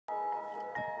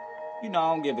You know,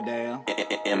 I don't give a damn.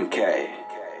 MK.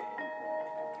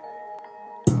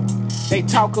 They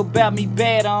talk about me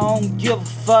bad, I don't give a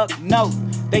fuck, no.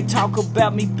 They talk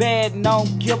about me bad and I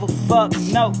don't give a fuck,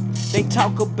 no. They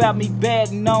talk about me bad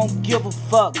and I don't give a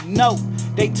fuck, no.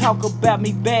 They talk about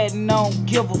me bad and I don't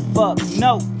give a fuck,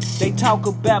 no. They talk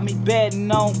about me bad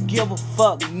and I don't give a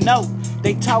fuck, no.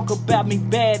 They talk about me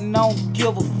bad and I don't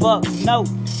give a fuck, no.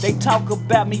 They talk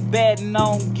about me bad and I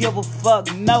don't give a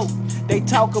fuck, no. They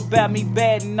talk about me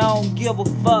bad and I don't give a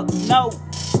fuck, no.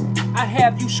 I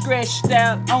have you scratched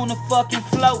out on the fucking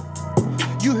floor.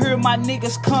 You hear my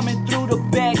niggas coming through the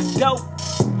back door.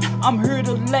 I'm here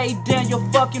to lay down your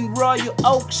fucking Royal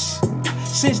Oaks.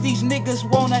 Since these niggas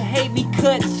wanna hate me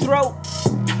cutthroat,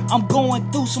 I'm going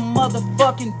through some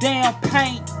motherfucking damn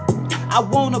pain. I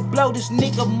wanna blow this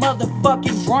nigga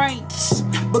motherfucking brains,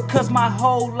 because my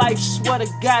whole life, swear to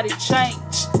God, it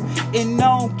changed. And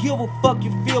I don't give a fuck,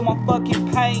 you feel my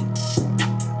fucking pain.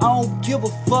 I don't give a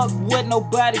fuck what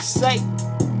nobody say.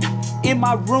 In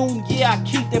my room, yeah, I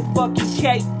keep that fucking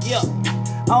cake, yeah.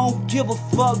 I don't give a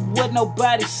fuck what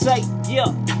nobody say, yeah.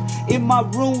 In my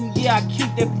room, yeah, I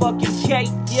keep that fucking cake,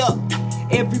 yeah.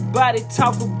 Everybody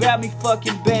talk about me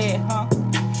fucking bad, huh?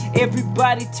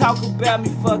 Everybody talk about me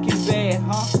fucking bad,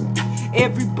 huh?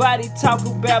 Everybody talk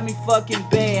about me fucking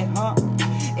bad, huh?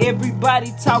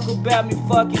 Everybody talk about me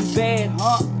fucking bad,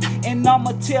 huh? And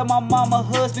I'ma tell my mama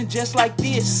husband just like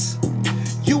this: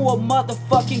 you a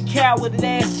motherfucking coward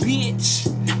ass bitch.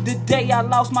 The day I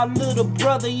lost my little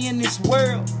brother in this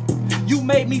world, you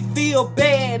made me feel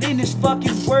bad in this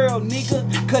fucking world,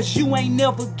 nigga. Cause you ain't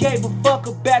never gave a fuck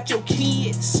about your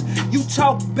kids. You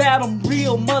talk about them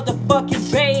real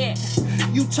motherfucking bad.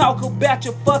 You talk about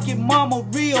your fucking mama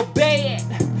real bad.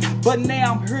 But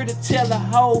now I'm here to tell the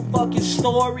whole fucking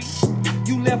story.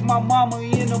 You left my mama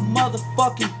in the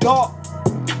motherfucking dark.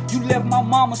 You left my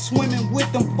mama swimming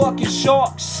with them fucking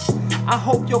sharks. I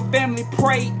hope your family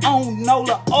pray on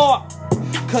Nola Ark,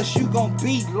 cause you gon'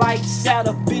 be lights out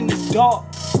up in the dark.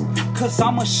 Cause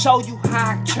I'ma show you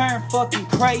how I turn fucking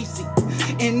crazy.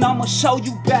 And I'ma show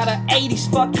you about a 80s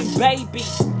fucking baby.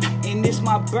 And it's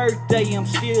my birthday, I'm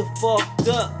still fucked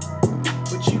up.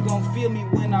 But you gon' feel me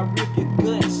when I rip your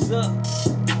guts up.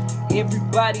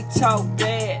 Everybody talk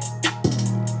bad,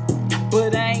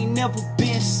 but I ain't never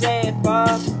been sad,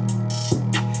 father.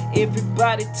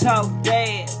 Everybody talk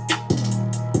bad,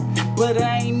 but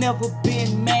I ain't never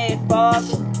been mad,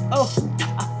 father. Oh,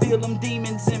 I feel them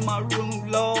demons in my room,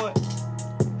 Lord.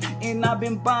 And I've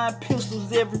been buying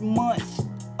pistols every month.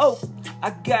 Oh, I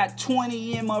got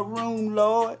 20 in my room,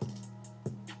 Lord.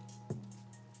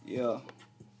 Yeah.